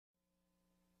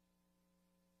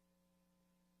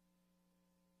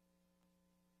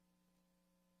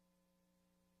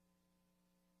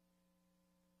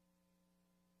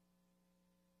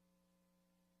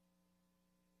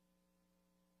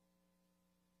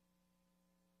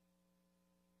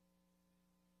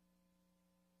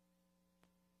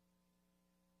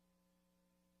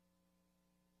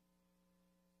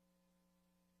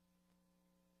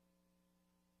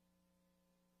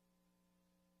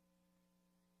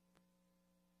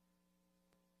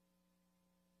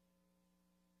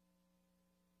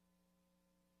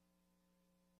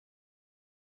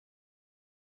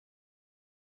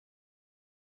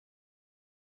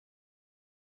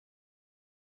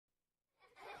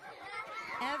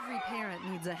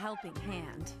needs a helping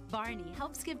hand. Barney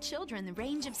helps give children the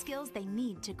range of skills they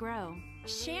need to grow.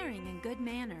 Sharing and good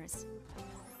manners.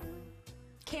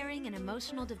 Caring and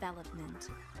emotional development.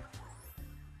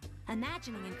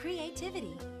 Imagining and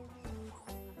creativity.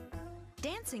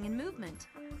 Dancing and movement.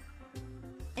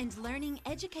 And learning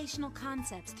educational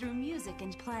concepts through music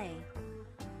and play.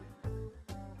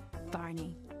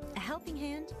 Barney, a helping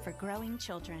hand for growing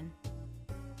children.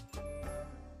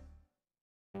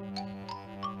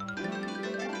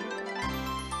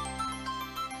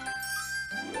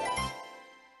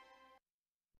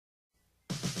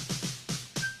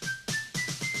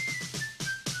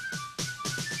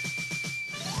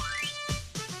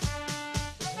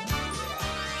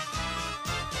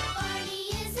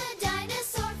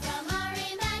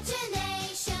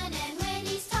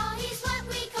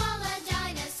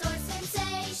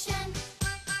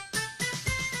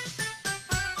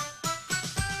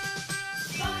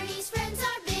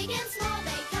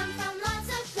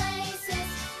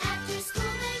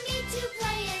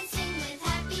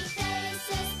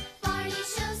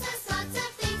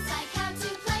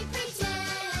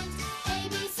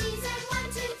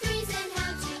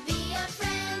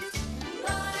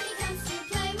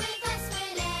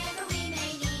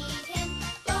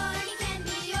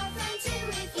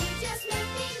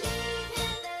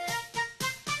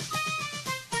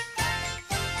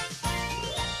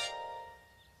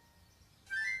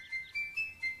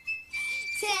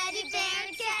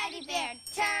 Teddy bear,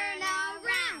 turn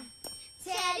around.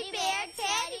 Teddy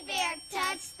bear,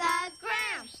 touch the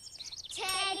ground.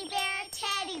 Teddy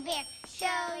bear,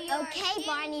 show your Okay,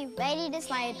 Barney, ready to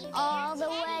slide all the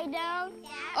way down?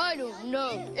 I don't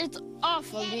know. It's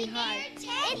awfully high.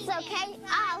 It's okay.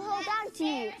 I'll hold on to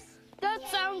you. That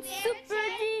sounds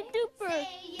super-duper.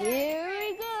 Here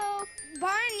we go.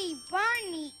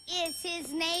 Barney is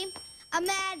his name.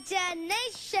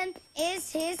 Imagination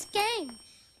is his game.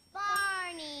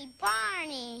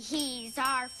 Barney, he's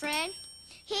our friend.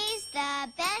 He's the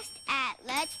best at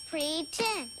Let's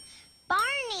Pretend.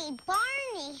 Barney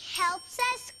helps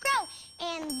us grow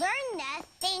and learn the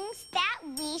things that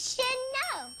we should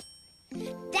know.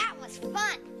 That was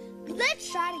fun.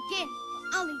 Let's try it again,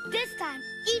 only this time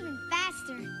even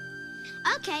faster.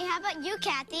 Okay, how about you,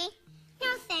 Kathy?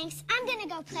 No, thanks. I'm gonna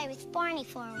go play with Barney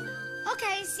for a while.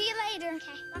 Okay, see you later.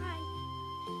 Okay, bye.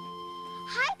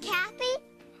 Hi, Kathy.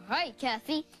 Hi,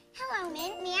 Kathy. Hello,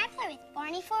 Mint. May I play with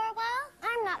Barney for a while?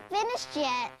 I'm not finished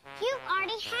yet. You've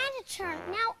already had a turn.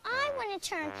 Now I want a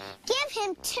turn. Give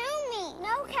him to me.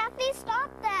 No, Kathy,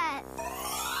 stop that.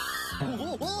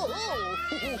 Hold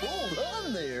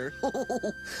on there.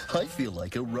 I feel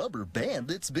like a rubber band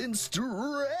that's been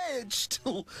stretched.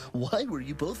 Why were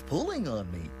you both pulling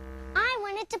on me? I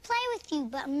wanted to play with you,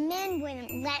 but Min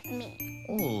wouldn't let me.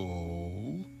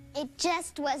 Oh. It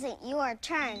just wasn't your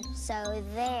turn, so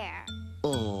there.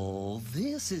 Oh,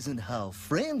 this isn't how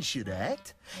friends should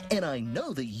act. And I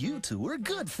know that you two are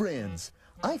good friends.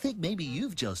 I think maybe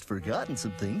you've just forgotten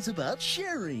some things about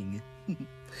sharing.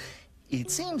 It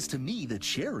seems to me that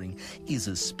sharing is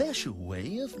a special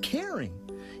way of caring.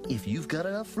 If you've got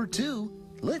enough for two,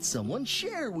 let someone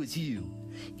share with you.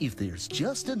 If there's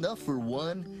just enough for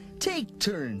one, take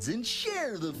turns and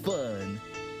share the fun.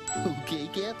 Okay,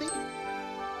 Kathy?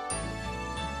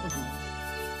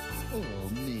 Oh,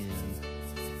 man.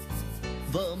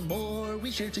 The more we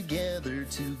share together,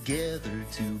 the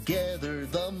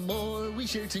more we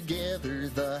share together,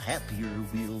 the happier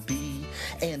we'll be.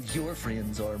 And your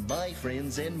friends are my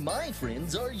friends, and my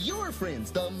friends are your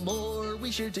friends. The more we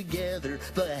share together,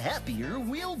 the happier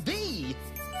we'll be.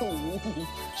 Oh,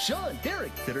 Sean,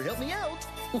 Derek, better help me out.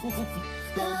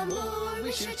 The more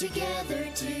we share together,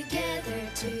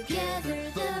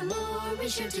 the more we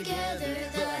share together,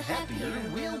 the happier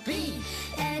we'll be.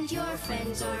 And your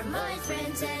friends are my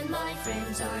friends, and my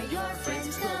friends are your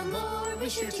friends. The more we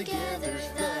share together,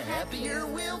 the happier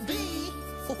we'll be.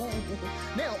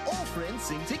 Now all friends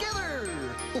sing together.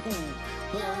 The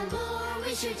more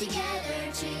we share together,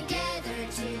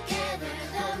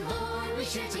 the more we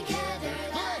share together,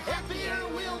 the happier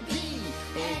we'll be.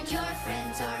 And your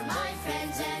friends are my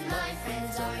friends, and my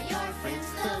friends are your friends.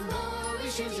 The more we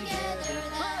share together,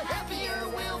 the happier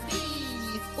we'll be.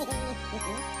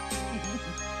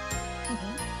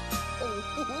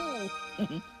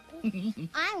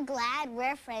 I'm glad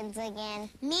we're friends again.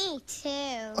 Me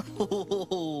too.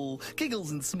 Oh,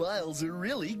 giggles and smiles are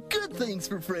really good things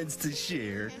for friends to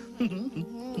share.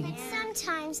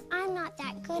 Sometimes I'm not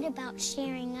that good about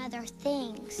sharing other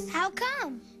things. How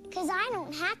come? Because I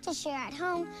don't have to share at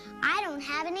home. I don't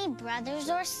have any brothers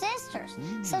or sisters.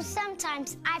 So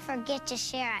sometimes I forget to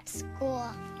share at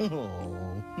school.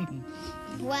 Oh.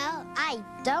 Well, I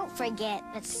don't forget,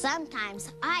 but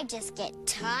sometimes I just get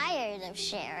tired of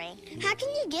sharing. How can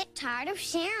you get tired of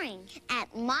sharing?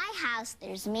 At my house,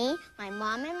 there's me, my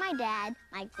mom and my dad,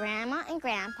 my grandma and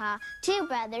grandpa, 2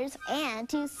 brothers and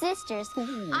 2 sisters.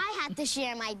 I have to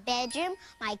share my bedroom,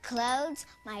 my clothes,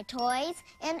 my toys,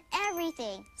 and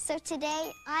everything. So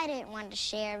today, I didn't want to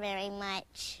share very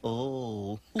much.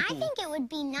 Oh. I think it would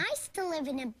be nice to live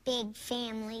in a big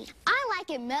family. I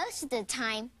like it most of the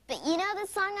time, but you know the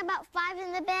song about 5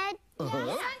 in the bed?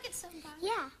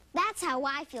 Yeah, that's how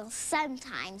I feel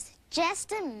sometimes.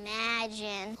 Just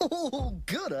imagine. Oh,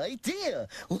 good idea.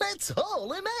 Let's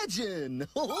all imagine.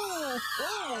 Oh,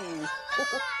 oh.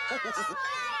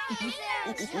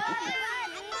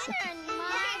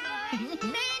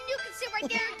 Man, you can sit right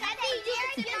there.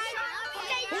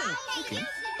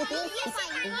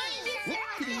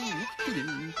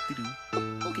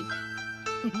 Okay.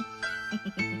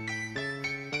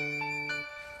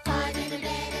 5 in a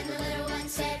bed and the little one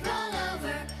said, roll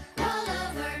over, roll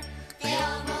over. They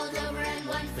all rolled over and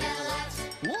one fell out.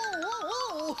 Whoa, whoa,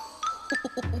 whoa.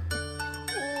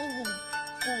 Oh,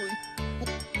 boy.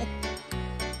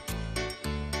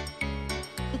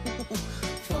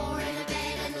 4 in a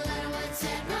bed and the little one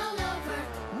said, roll over,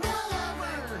 roll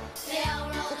over. They all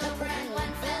rolled over and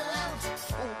one fell out.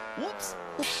 Oh, whoops.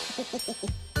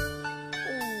 Oh,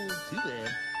 too bad.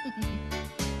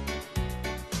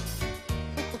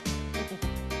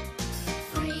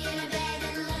 3 in a bed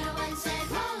and the little one said,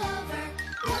 roll over,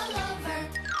 roll over.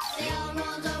 They all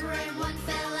rolled over and one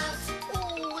fell out. Oh,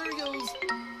 there he goes.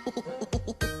 Oh,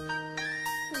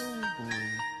 boy.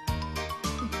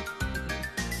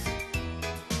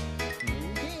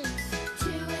 2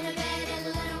 in a bed and the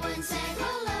little one said,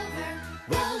 roll over,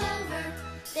 roll over.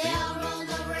 They all rolled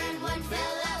over and one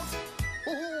fell out.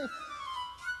 Oh.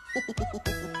 You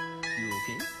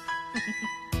okay?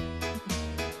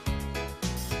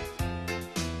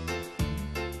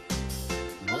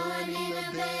 1 in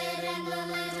a bed and the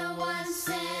little one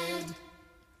said,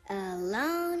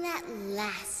 Alone at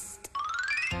last.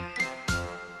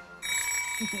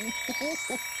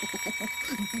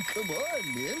 Come on,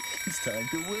 man. It's time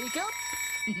to wake up.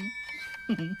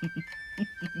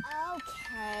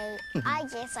 Okay, I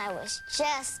guess I was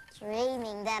just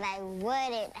dreaming that I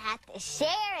wouldn't have to share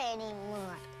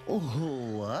anymore.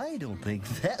 Oh, I don't think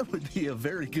that would be a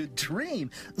very good dream.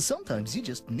 Sometimes you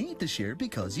just need to share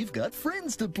because you've got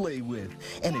friends to play with.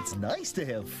 And it's nice to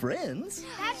have friends.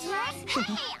 That's right.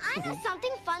 Hey, I know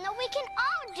something fun that we can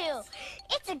all do.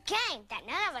 It's a game that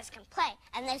none of us can play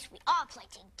unless we all play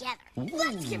together.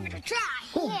 Let's give it a try.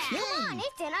 Okay. Yeah, come on,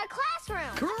 it's in our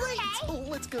classroom. Great. Okay. Oh,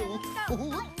 let's go.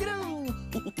 Oh, go.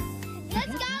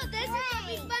 Let's go. This is gonna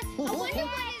be fun. I wonder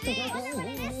what it is. I wonder what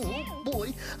it is too. Oh, boy,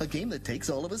 a game that takes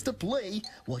all of us to play.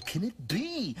 What can it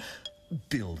be?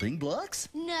 Building blocks?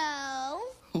 No.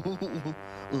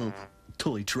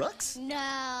 Toy trucks?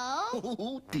 No.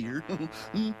 Oh, dear.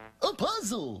 A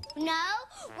puzzle. No.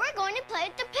 We're going to play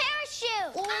with the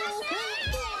parachute. Oh,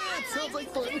 that sounds like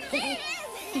fun.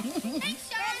 Thanks,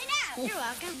 Charlie. You're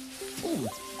welcome. Oh,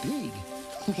 it's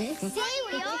big. See,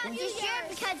 we all have to share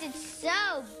because it's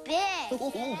so big.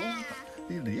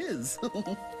 It is.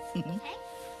 Okay.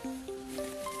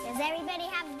 Does everybody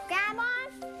have grab on?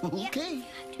 Okay.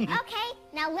 Okay,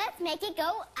 now let's make it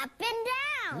go up and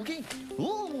down. Okay.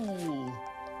 Oh.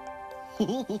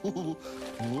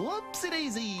 Whoopsie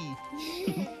daisy.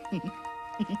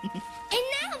 And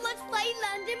now let's play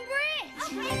London Bridge.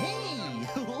 Okay. Hey.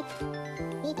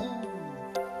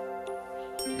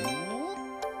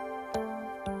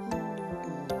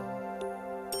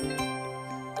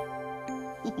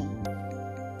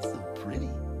 So pretty.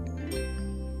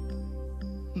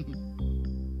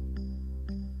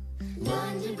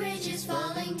 London Bridge is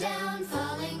falling down,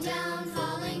 falling down,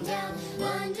 falling down.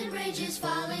 London Bridge is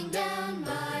falling down,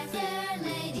 my fair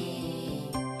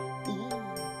lady.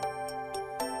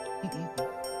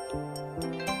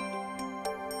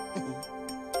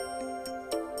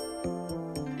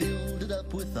 Build it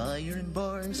up with iron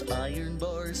bars, iron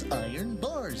bars, iron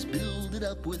bars. Build it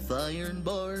up with iron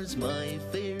bars, my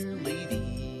fair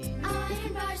lady.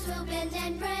 Iron bars will bend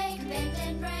and break, bend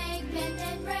and break, bend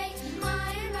and break.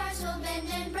 Iron bars will bend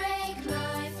and break,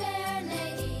 my fair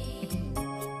lady.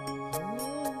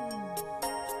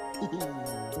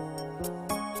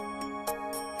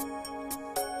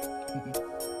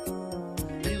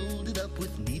 Build it up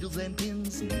with needles and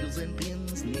pins, needles and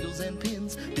pins, needles and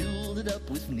pins. Build it up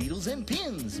with needles and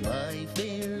pins, my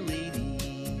fair lady.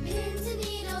 Pins and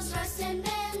needles rust and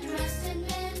bend, rust and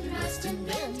bend, rust and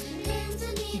bend. Pins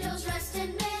and needles rust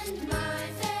and bend, my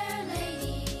fair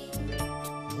lady.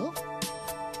 Huh?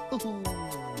 Oh.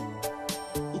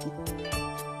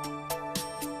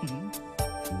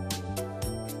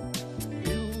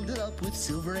 Build it up with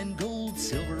silver and gold,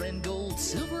 silver and gold,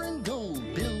 silver and gold.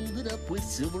 Build it up with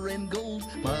silver and gold,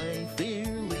 my fair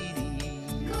lady.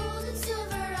 Gold and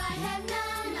silver I have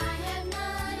none, I have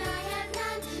none, I have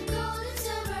none. Gold and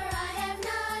silver I have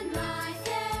none, my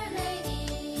fair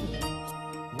lady.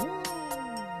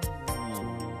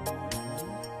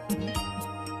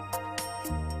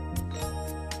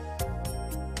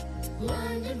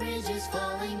 London Bridge is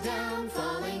falling down,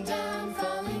 falling down,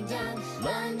 falling down.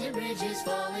 London Bridge is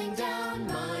falling down,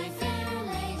 my fair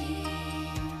lady.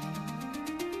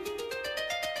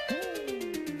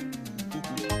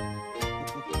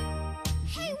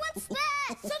 Hey, what's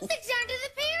that? Something's under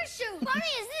the parachute.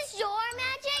 Barney, is this your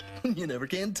magic? You never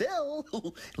can tell.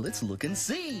 Let's look and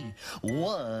see.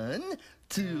 1,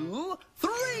 2, 3.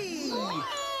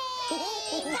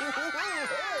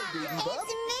 Baby Bob.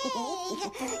 It's me.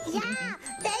 Yeah,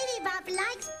 Baby Bob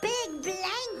likes Big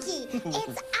Blankie.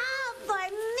 It's all for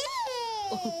me.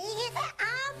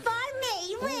 All for me.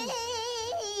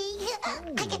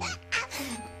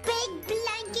 Big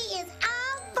Blankie is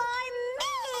all for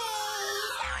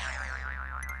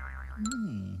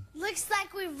me. Looks like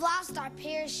we've lost our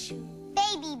parachute.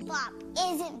 Baby Bob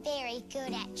isn't very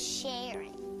good at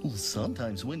sharing. Well,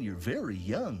 sometimes when you're very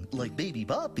young, like Baby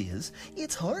Bop is,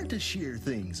 it's hard to share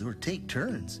things or take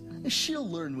turns. She'll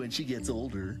learn when she gets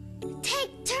older.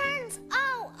 Take turns?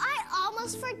 Oh, I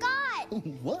almost forgot.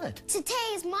 What?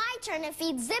 Today is my turn to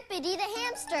feed Zippity the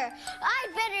hamster.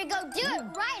 I'd better go do it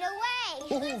right away.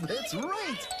 Oh, that's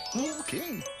right.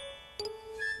 Okay.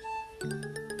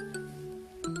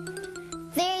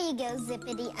 There you go,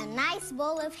 Zippity, a nice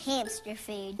bowl of hamster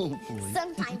food. Oh, boy.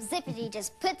 Sometimes Zippity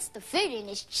just puts the food in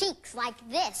his cheeks like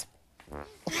this. And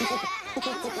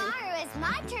tomorrow is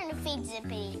my turn to feed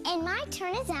Zippity. And my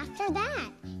turn is after that.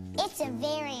 It's a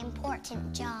very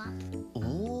important job.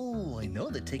 Oh, I know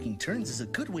that taking turns is a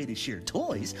good way to share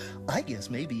toys. I guess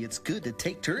maybe it's good to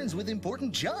take turns with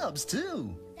important jobs,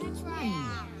 too. That's right.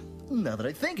 Now that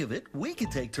I think of it, we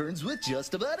could take turns with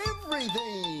just about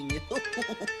everything.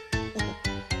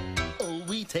 Oh,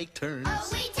 we take turns. Oh,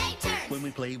 we take turns. When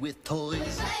we play with toys. We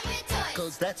play with toys.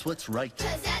 'Cause that's what's right.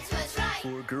 'Cause that's what's right.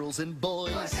 For girls and boys.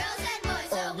 For girls and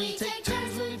boys. Oh, we take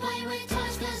turns when we play with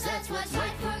toys. 'Cause that's what's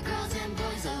right. For girls and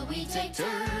boys. Oh, we take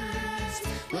turns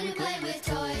when we play with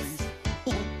toys.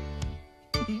 Oh,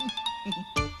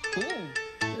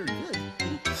 very good.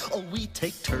 Oh, we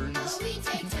take turns. Oh, we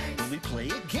take turns. When we play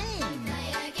a game.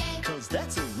 Play a game. 'Cause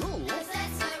that's a rule 'Cause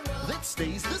that's a rule. that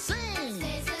stays the same.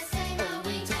 Stays the same. Oh,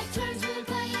 we take turns when we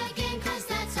play a game. 'Cause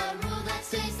that's a rule that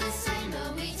stays the same.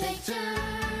 Oh, we take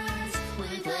turns when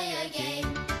we play a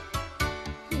game.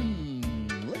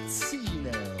 Let's see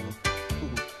now.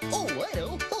 Oh, I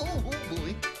know. Oh,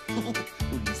 boy.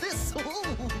 Who's this?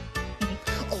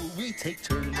 Oh, we take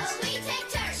turns. Oh, we take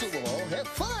turns. So we'll all have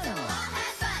fun. So we'll all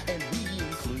have fun. And we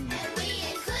include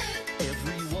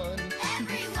Everyone.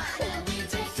 everyone. Oh, we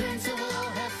take turns. So we'll all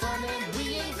have fun. And we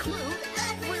include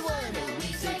everyone. Oh, we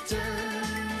take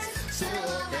turns. So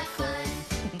we'll all have fun.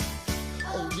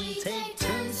 Oh, we take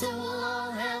turns. So we'll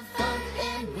all have fun.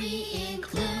 And we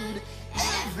include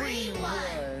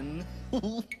everyone.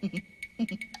 Oh,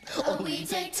 we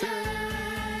take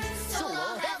turns. So we'll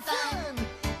all have fun.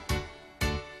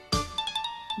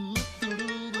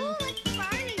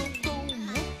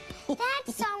 That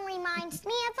song reminds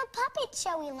me of a puppet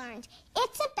show we learned.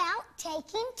 It's about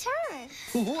taking turns.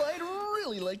 Oh, I'd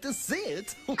really like to see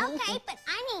it. Okay, but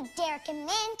I need Derek and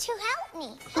Min to help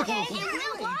me. Okay, and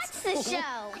we'll watch the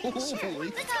show. Oh,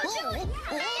 boy. Let's go do it.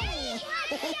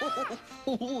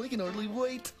 Oh, I can hardly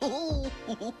wait. Oh.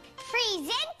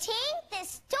 Presenting the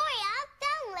story of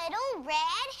the Little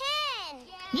Red Hen.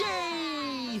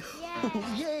 Yay! Oh,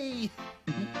 yay!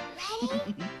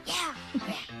 Ready? Yeah.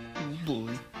 Oh,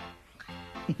 boy.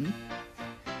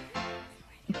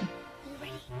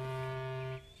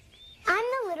 I'm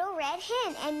the Little Red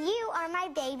Hen, and you are my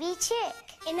baby chick.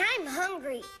 And I'm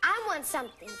hungry. I want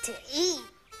something to eat.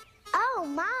 Oh,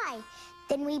 my.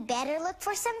 Then we better look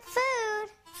for some food.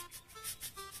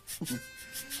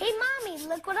 Hey, Mommy,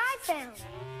 look what I found.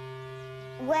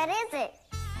 What is it?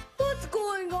 What's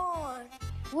going on?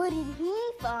 What did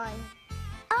he find?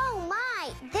 Oh,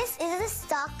 my. This is a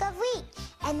stalk of wheat.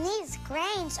 And these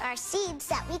grains are seeds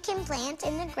that we can plant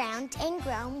in the ground and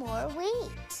grow more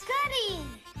wheat. Goody!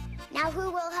 Now, who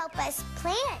will help us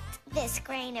plant this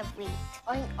grain of wheat?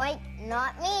 Oink, oink,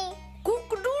 not me.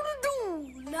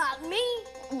 Cook-a-doodle-doo! Not me.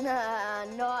 Nah,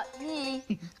 not me.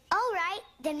 All right,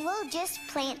 then we'll just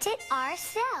plant it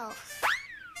ourselves.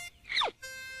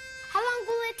 How long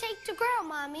will it take to grow,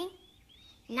 Mommy?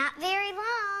 Not very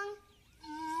long.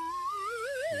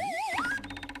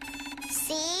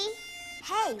 See?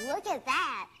 Hey, look at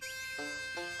that.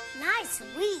 Nice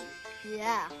wheat.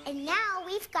 Yeah. And now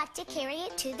we've got to carry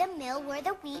it to the mill where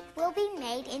the wheat will be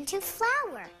made into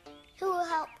flour. Who will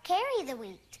help carry the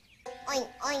wheat? Oink,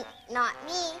 oink, not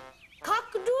me.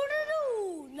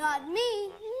 Cock-a-doodle-doo, not me.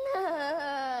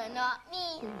 Not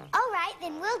me. All right,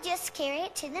 then we'll just carry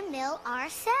it to the mill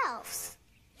ourselves.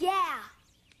 Yeah.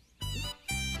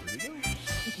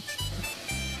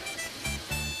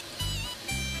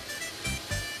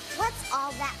 What's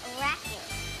all that racket?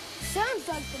 Sounds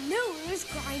like the miller is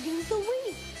grinding the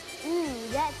wheat.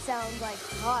 That sounds like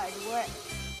hard work.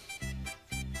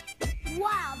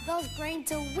 Wow, those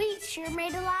grains of wheat sure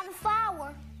made a lot of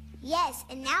flour. Yes,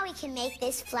 and now we can make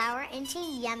this flour into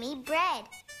yummy bread.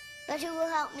 But who will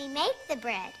help me make the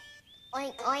bread?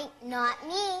 Oink, oink, not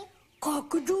me.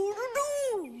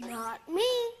 Cock-a-doodle-doo, not me.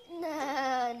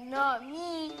 Not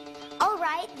me. All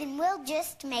right, then we'll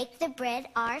just make the bread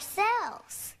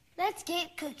ourselves. Let's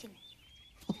get cooking.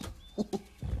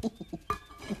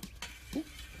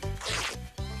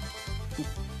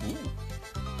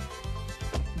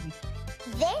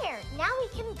 There, now we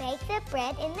can bake the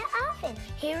bread in the oven.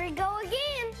 Here we go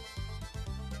again.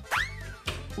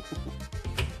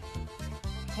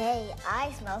 Hey,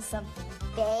 I smell something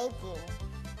baking.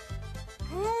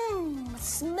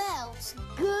 Smells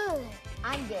good.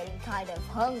 I'm getting kind of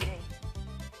hungry.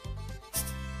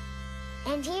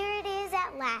 And here it is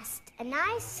at last, a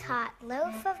nice hot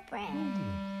loaf of bread.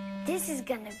 This is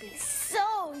gonna be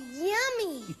so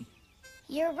yummy.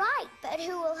 You're right, but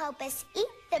who will help us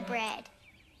eat the bread?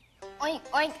 Oink,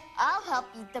 oink, I'll help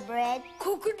eat the bread.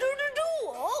 Cock-a-doodle-doo,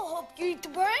 I'll help you eat the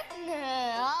bread.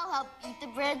 I'll help eat the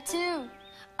bread too.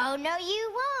 Oh, no,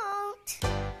 you won't.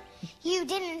 You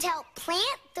didn't help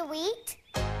plant the wheat.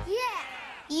 Yeah,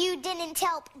 You didn't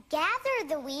help gather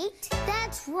the wheat.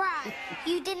 that's right.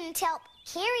 You didn't help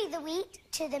carry the wheat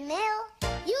to the mill.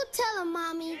 You tell him,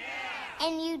 Mommy.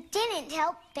 And you didn't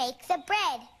help bake the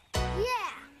bread.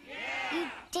 Yeah. You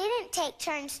didn't take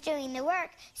turns doing the work,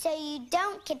 so you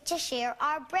don't get to share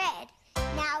our bread.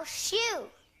 Now shoo.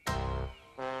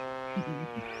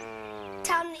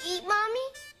 Time to eat, Mommy?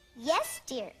 Yes,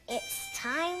 dear, it's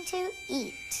time to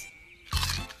eat.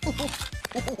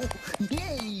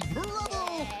 Yay!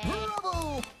 Bravo!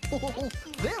 Bravo!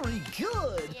 Very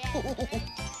good!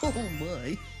 Oh,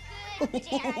 my. Good,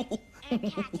 Jared.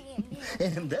 And catching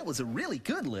it. And that was a really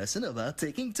good lesson about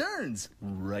taking turns.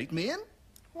 Right, Min?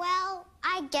 Well,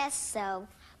 I guess so.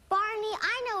 Barney,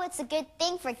 I know it's a good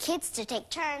thing for kids to take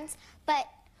turns, but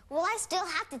will I still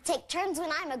have to take turns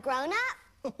when I'm a grown-up?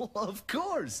 Well, of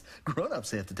course.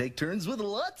 Grown-ups have to take turns with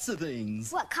lots of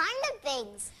things. What kind of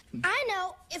things? I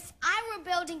know if I were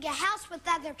building a house with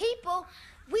other people,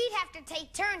 we'd have to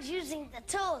take turns using the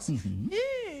tools. And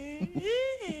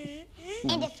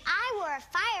if I were a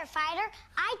firefighter,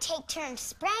 I'd take turns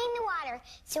spraying the water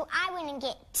so I wouldn't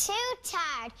get too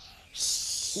tired.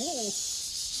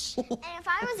 And if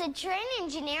I was a train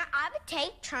engineer, I would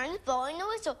take turns blowing the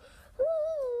whistle.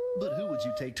 But who would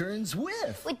you take turns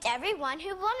with? With everyone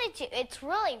who wanted to. It's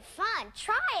really fun.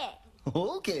 Try it.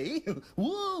 Okay.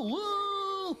 Whoa,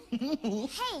 whoa!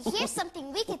 Hey, here's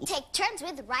something we could take turns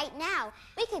with right now.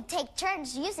 We could take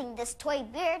turns using this toy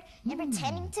beard and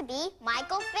pretending to be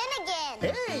Michael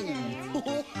Finnegan.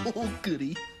 Hey! Oh,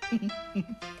 goody.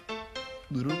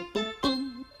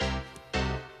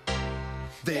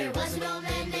 There was an old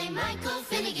man named Michael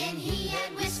Finnegan. He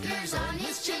had whiskers on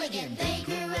his chin again. They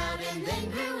grew out and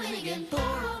then grew in again. Poor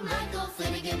old Michael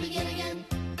Finnegan begin again.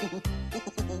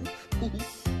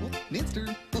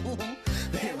 Minster.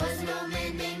 There was an old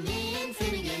man named Min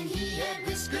Finnegan. He had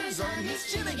whiskers on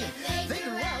his chin again. They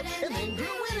grew out and then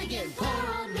grew in again. Poor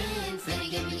old Min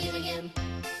Finnegan begin again.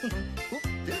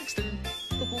 Derek's turn.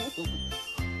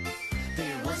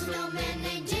 There was an old man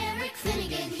named Derek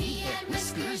Finnegan. He had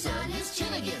whiskers on his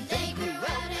chin again. They grew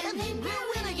out and then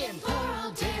grew in again. Poor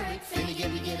old Derek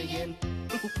Finnegan begin again.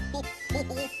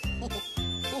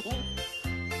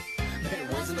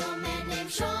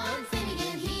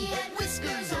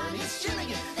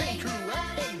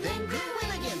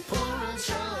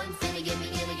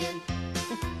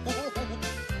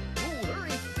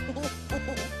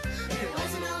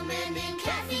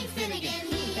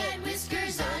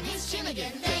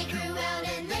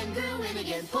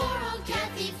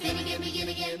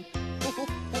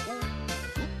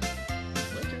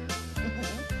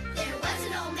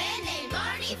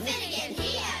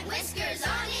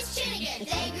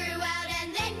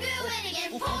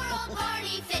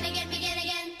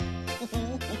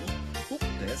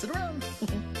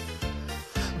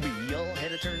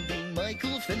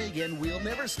 Finnegan, we'll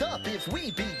never stop if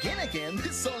we begin again.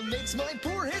 This song makes my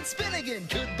poor head spin again.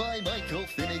 Goodbye, Michael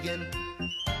Finnegan.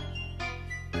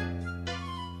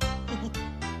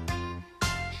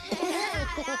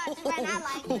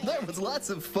 Well, that was lots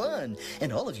of fun,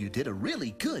 and all of you did a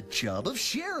really good job of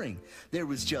sharing. There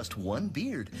was just one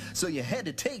beard, so you had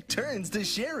to take turns to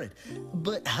share it.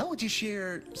 But how would you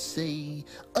share, say,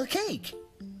 a cake?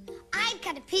 I'd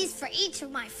cut a piece for each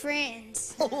of my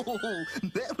friends. Oh,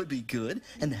 that would be good.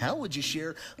 And how would you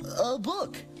share a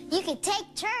book? You could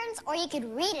take turns, or you could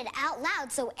read it out loud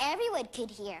so everyone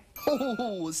could hear.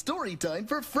 Oh, story time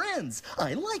for friends.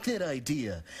 I like that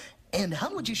idea. And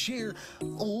how would you share,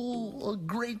 a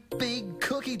great big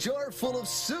cookie jar full of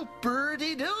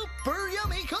super-de-duper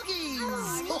yummy cookies?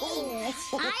 Oh.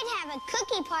 I'd have a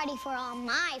cookie party for all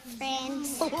my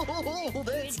friends. Oh,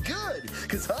 that's good,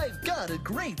 because I've got a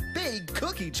great big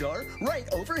cookie jar right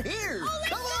over here.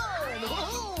 Come on!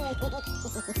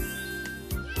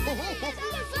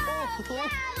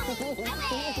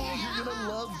 You're gonna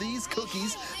love these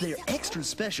cookies. They're extra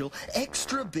special,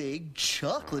 extra big,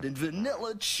 chocolate and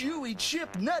vanilla, chewy,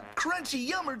 chip, nut, crunchy,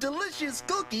 yummer, delicious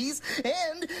cookies,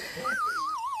 and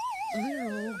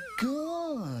they're all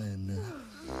gone.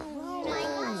 Oh my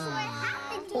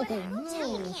gosh, what happened to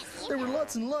it? No. There were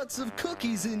lots and lots of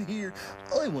cookies in here.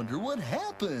 I wonder what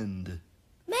happened.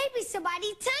 Maybe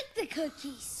somebody took the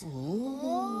cookies.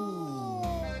 Oh.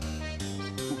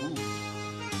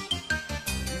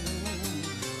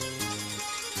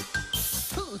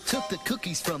 Who took the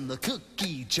cookies from the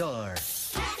cookie jar?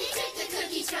 Happy took the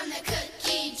cookies from the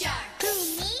cookie jar. Who,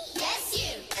 me? Yes,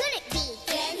 you. Could it be?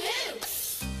 Then who?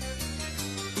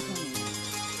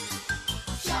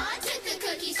 John took the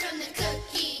cookies from the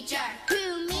cookie jar.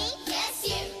 Who, me? Yes,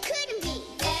 you. Couldn't be.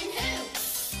 Then who?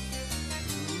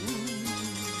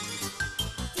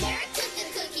 Derek took the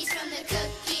cookies from the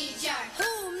cookie jar.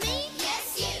 Who, me? Yes,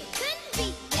 you. Couldn't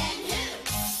be. Then who?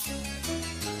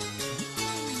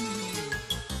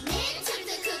 Min took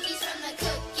the cookies from the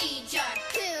cookie jar.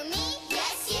 Who, me?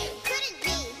 Yes, you. Couldn't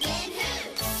be. Then who?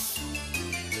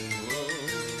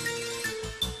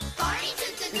 Barney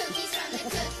took the cookies from the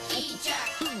cookie jar.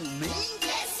 Who, me?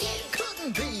 Yes, you.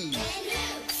 Couldn't be. Then who?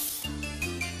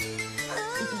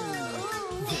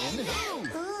 Then who?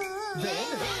 Then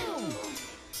who?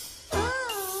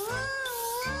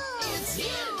 It's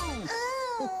you.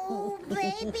 Oh,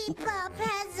 Baby Bob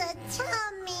has a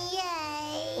tummy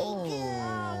ache. Oh,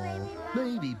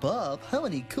 Baby Bob, how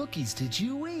many cookies did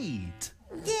you eat?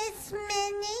 This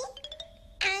many,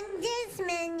 and this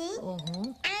many,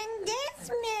 and this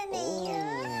many.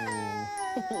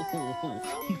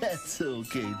 That's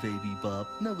okay, Baby Bob.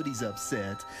 Nobody's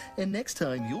upset. And next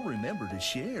time you'll remember to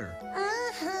share.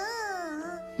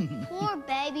 Poor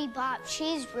Baby Bop,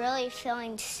 she's really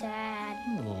feeling sad.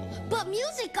 Oh. But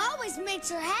music always makes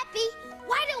her happy.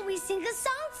 Why don't we sing a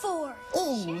song for her?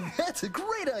 Oh, that's a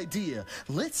great idea.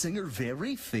 Let's sing her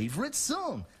very favorite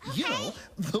song. You know,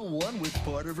 the one with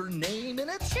part of her name in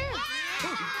it. Sure.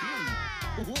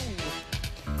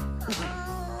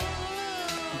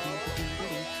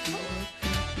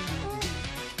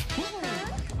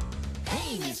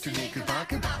 Hey, Mr.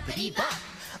 Knickerbocker, boppity bop.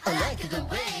 I like the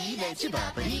way that you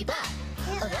boppity bop.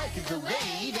 I like the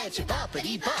way that you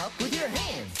boppity bop with your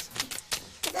hands.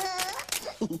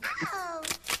 Oh.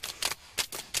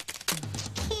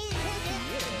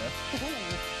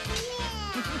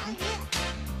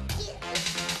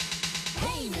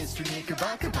 Hey, Mr.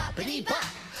 Knickerbocker, boppity bop.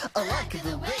 I like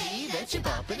the way that you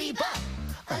boppity bop.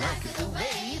 I like the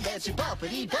way that you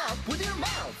boppity bop with your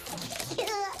mouth.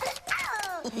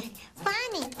 Oh,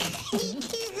 funny.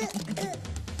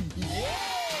 Yeah!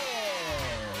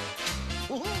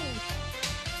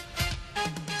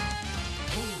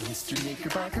 Hey, Mr.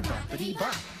 Knickerbocker, boppity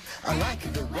bop. I like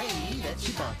the way that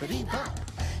you boppity bop.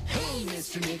 Hey,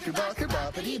 Mr. Knickerbocker,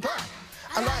 boppity bop.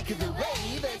 I like the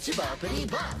way that you boppity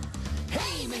bop.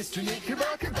 Hey, Mr.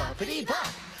 Knickerbocker, boppity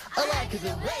bop. I like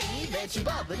the way that you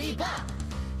boppity bop.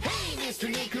 Hey, Mr.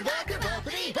 Knickerbocker,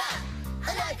 boppity bop.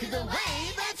 I like the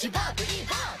way that you boppity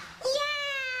bop.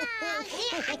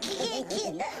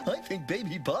 I think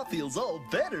Baby Bop feels all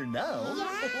better now.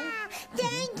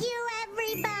 Thank you,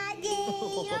 everybody.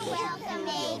 You're welcome,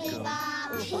 Baby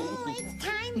Bob. Oh, it's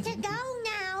time to go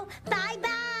now.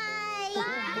 Bye-bye.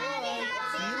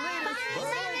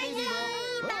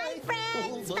 Bye,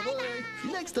 friends. Bye-bye.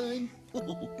 Bye-bye. Next time.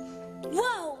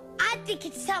 Whoa, I think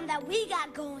it's time that we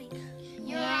got going.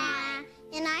 Yeah,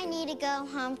 and I need to go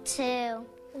home, too.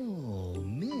 Oh,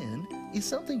 man. Is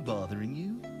something bothering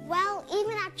you? Well,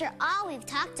 even after all we've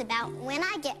talked about, when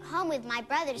I get home with my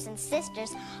brothers and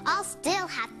sisters, I'll still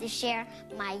have to share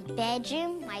my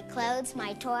bedroom, my clothes,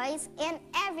 my toys, and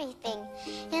everything.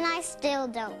 And I still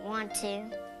don't want to.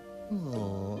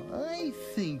 Oh, I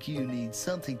think you need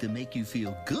something to make you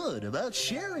feel good about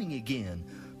sharing again.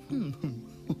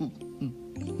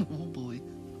 Oh, boy.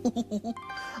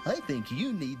 I think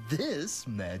you need this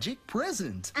magic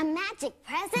present. A magic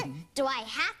present? Do I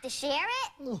have to share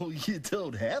it? Oh, you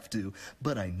don't have to,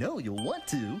 but I know you'll want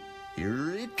to.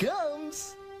 Here it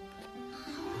comes.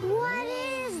 What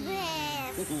is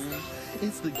this?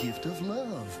 It's the gift of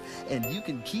love, and you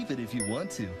can keep it if you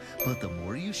want to. But the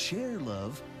more you share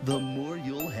love, the more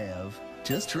you'll have.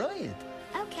 Just try it.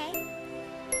 Okay.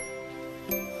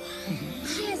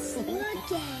 Just look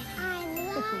at it.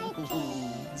 I like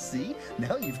it. See?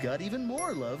 Now you've got even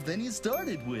more love than you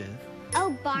started with.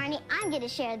 Oh, Barney, I'm going to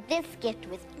share this gift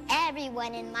with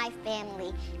everyone in my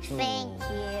family. Thank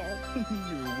you.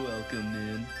 You're welcome,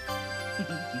 Nan.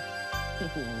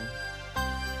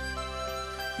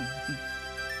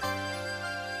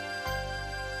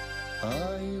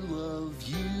 I love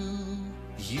you,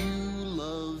 you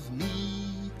love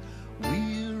me.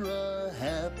 We're a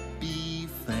happy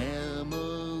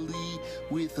family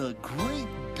with a great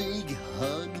big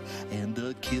hug and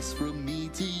a kiss from me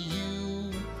to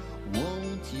you.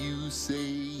 Won't you say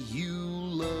you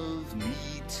love me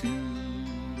too?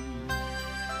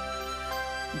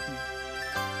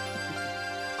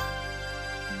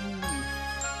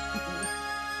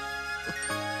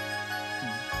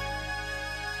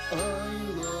 I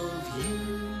love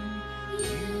you,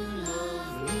 you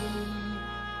love me.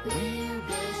 We're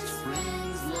best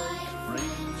friends like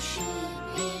friends should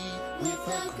be. With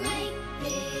a great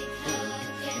big hug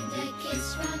and a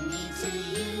kiss from me to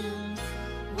you.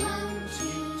 Won't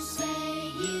you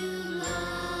say you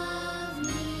love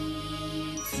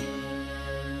me too?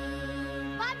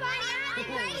 Bye, Barney. I'm having a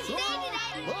great day today.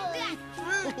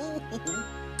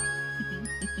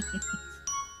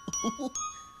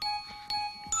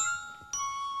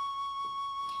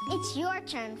 It's your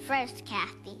turn first,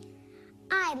 Kathy.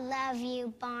 I love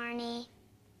you, Barney.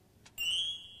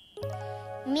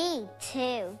 Me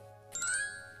too.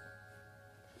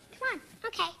 Come on,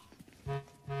 okay.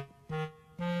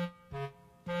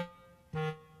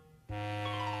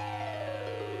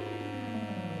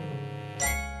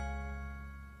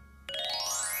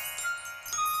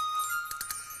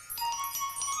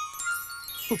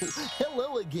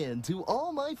 Hello again to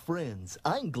all my friends.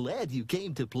 I'm glad you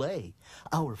came to play.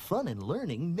 Our fun and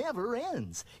learning never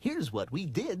ends. Here's what we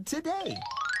did today.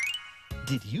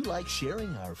 Did you like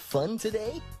sharing our fun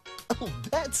today? Oh,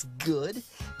 that's good.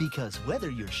 Because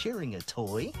whether you're sharing a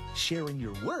toy, sharing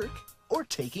your work, or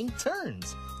taking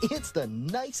turns, it's the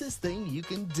nicest thing you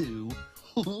can do.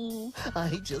 Ooh,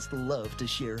 I just love to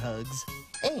share hugs.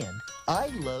 And I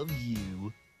love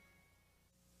you.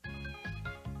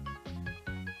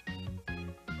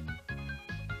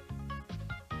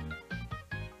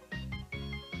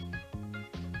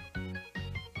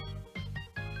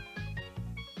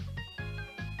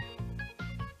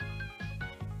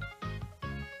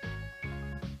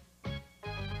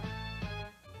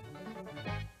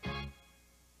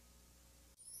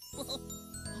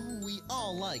 We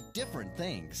all like different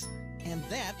things, and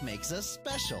that makes us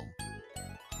special.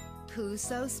 Who's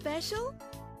so special?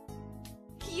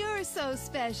 You're so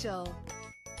special.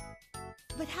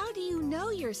 But how do you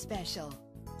know you're special?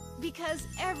 Because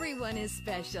everyone is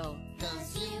special.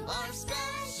 'Cause you are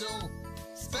special,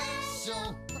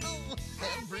 special.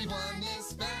 Everyone is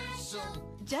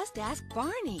special. Just ask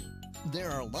Barney.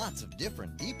 There are lots of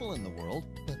different people in the world,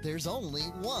 but there's only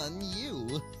one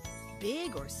you.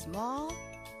 Big or small,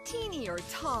 teeny or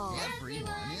tall,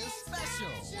 Everyone is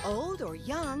special. old or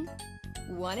young,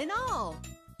 one and all.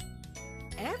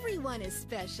 Everyone is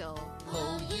special.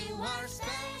 Oh, you are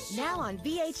special. Now on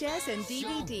VHS and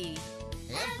DVD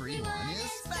Everyone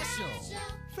is special.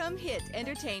 from Hit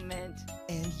Entertainment.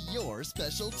 And you're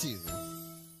special too.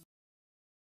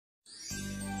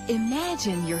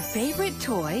 Imagine your favorite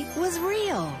toy was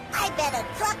real. I bet a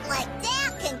truck like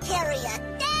that can carry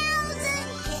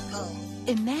 1,000 pickles.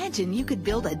 Imagine you could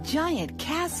build a giant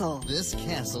castle. This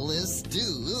castle is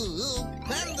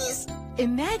stupendous.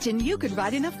 Imagine you could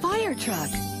ride in a fire truck.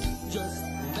 Just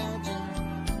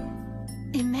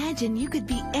imagine. Imagine you could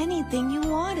be anything you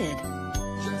wanted.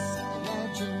 Just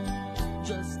imagine.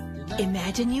 Just imagine.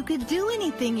 Imagine you could do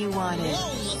anything you wanted.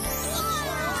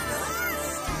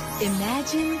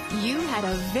 Imagine you had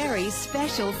a very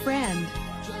special friend.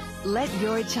 Let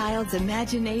your child's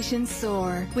imagination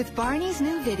soar with Barney's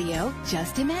new video,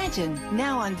 Just Imagine,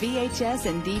 now on VHS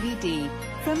and DVD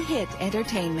from Hit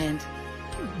Entertainment.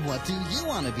 What do you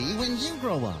want to be when you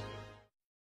grow up?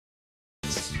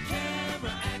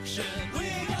 Camera action,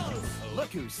 wiggles. Look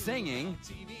who's singing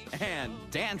and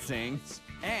dancing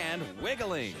and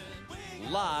wiggling.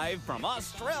 Live from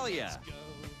Australia.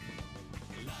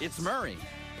 It's Murray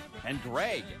and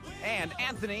Greg and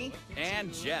Anthony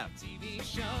and Jeff.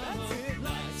 That's it.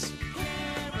 Lights,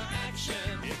 camera, action.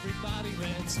 Everybody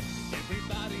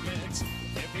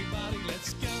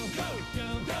let's go, go, go,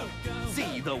 go, go.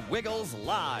 See the Wiggles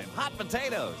live. Hot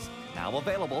Potatoes. Now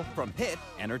available from Hit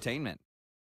Entertainment.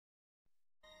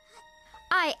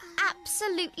 I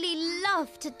absolutely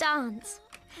love to dance.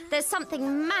 There's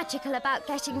something magical about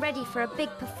getting ready for a big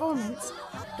performance.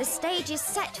 The stage is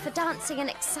set for dancing and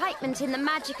excitement in the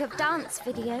Magic of Dance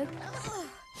video.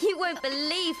 You won't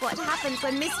believe what happens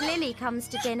when Miss Lily comes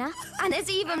to dinner. And there's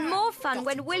even more fun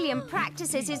when William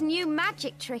practices his new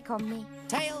magic trick on me.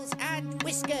 Tails and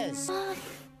whiskers.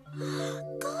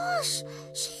 Gosh,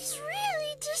 she's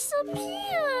really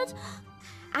disappeared.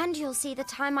 And you'll see the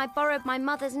time I borrowed my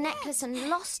mother's necklace and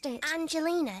lost it.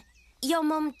 Angelina, your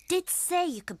mum did say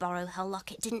you could borrow her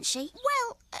locket, didn't she?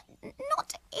 Well,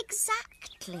 not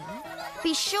exactly.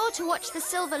 Be sure to watch the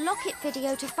Silver Locket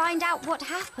video to find out what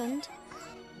happened.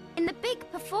 In the big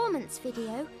performance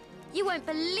video, you won't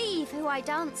believe who I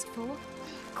danced for.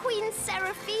 Queen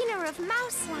Seraphina of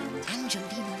Mouseland.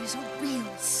 Angelina is a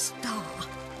real star.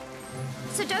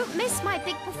 So don't miss my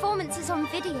big performances on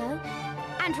video.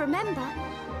 And remember,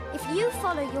 if you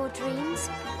follow your dreams,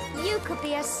 you could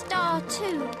be a star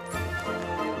too.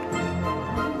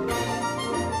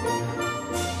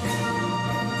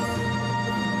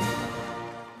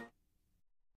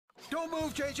 Don't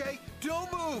move, JJ!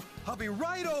 Don't move! I'll be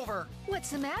right over! What's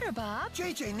the matter, Bob?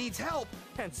 JJ needs help!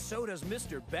 And so does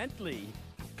Mr. Bentley.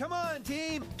 Come on,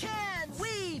 team! Can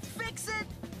we fix it?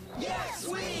 Yes,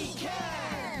 we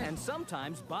can! And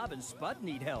sometimes Bob and Spud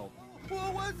need help. Whoa,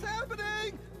 what's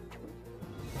happening?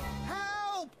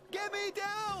 Help! Get me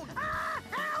down! Ah,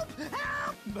 help!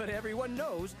 Help! But everyone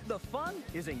knows the fun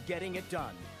is in getting it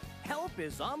done. Help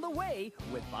is on the way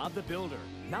with Bob the Builder.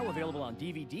 Now available on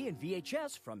DVD and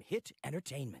VHS from Hit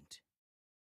Entertainment.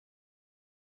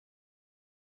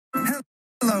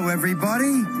 Hello,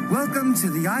 everybody. Welcome to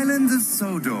the island of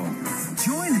Sodor.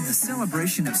 Join in the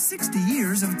celebration of 60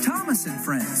 years of Thomas and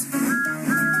Friends.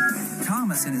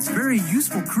 Thomas and his very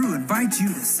useful crew invite you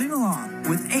to sing along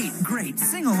with 8 great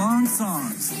sing-along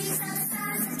songs.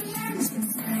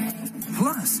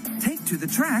 Plus, take to the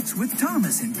tracks with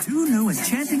Thomas in 2 new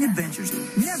enchanting adventures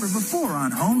never before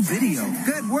on home video.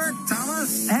 Good work,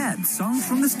 Thomas! Add songs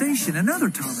from the station and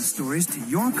other Thomas stories to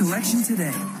your collection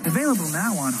today. Available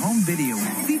now on home video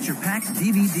and feature-packed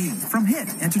DVD from Hit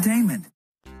Entertainment.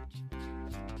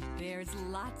 There's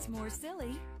lots more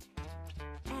silly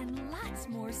and lots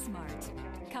more smart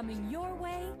coming your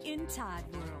way in Todd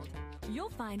World.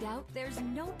 You'll find out there's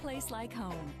no place like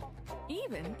home,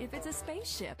 even if it's a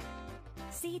spaceship.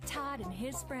 See Todd and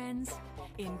his friends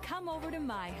in Come Over to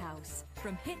My House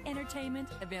from Hit Entertainment,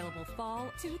 available fall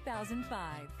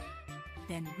 2005.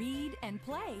 Then read and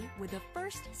play with the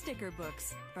first sticker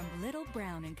books from Little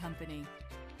Brown and Company.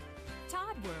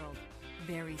 Todd World.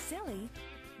 Very silly,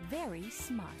 very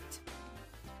smart.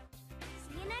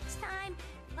 See you next time.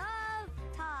 Love,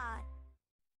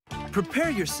 Todd.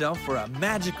 Prepare yourself for a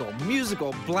magical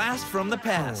musical blast from the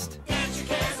past. Get your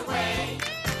cares away.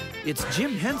 It's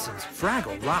Jim Henson's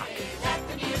Fraggle Rock. Let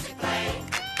the music play.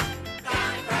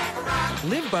 Fraggle Rock.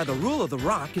 Live by the Rule of the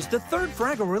Rock is the 3rd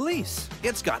Fraggle release.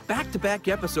 It's got back-to-back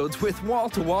episodes with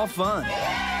wall-to-wall fun.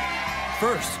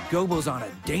 First, Gobo's on a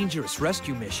dangerous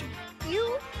rescue mission.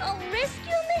 You? A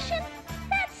rescue mission?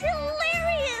 That's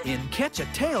hilarious! In Catch a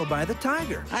Tail by the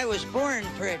Tiger. I was born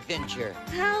for adventure.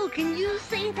 How can you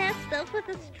say that stuff with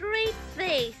a straight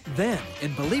face? Then,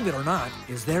 in Believe It or Not,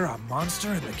 is there a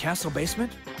monster in the castle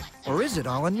basement? Or is it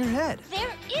all in your head?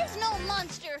 There is no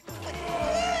monster!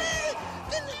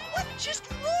 Then what just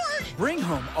roared? Bring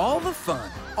home all the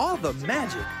fun, all the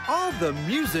magic, all the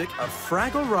music of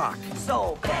Fraggle Rock.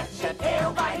 So catch a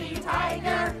tail by the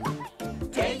tiger.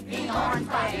 Take the horns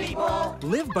by the bull.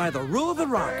 Live by the Rule of the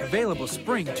Rock, available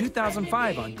spring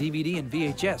 2005 on DVD and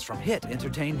VHS from Hit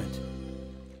Entertainment.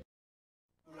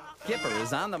 Kipper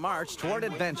is on the march toward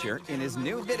adventure in his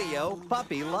new video,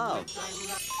 Puppy Love.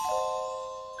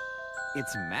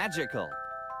 It's magical.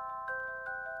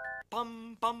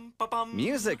 Bum, bum, ba, bum.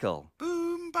 Musical.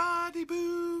 Boom, body,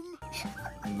 boom.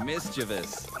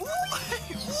 Mischievous.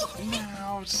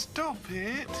 Now, stop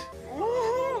it.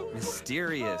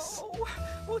 Mysterious.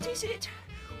 What is it?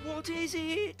 What is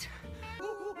it?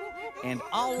 And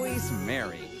always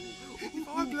merry. If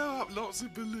I blow up lots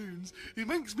of balloons, it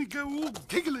makes me go all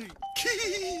giggly.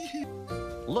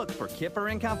 Look for Kipper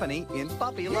and Company in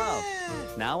Puppy Love.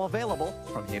 Now available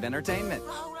from Hit Entertainment.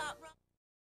 Oh,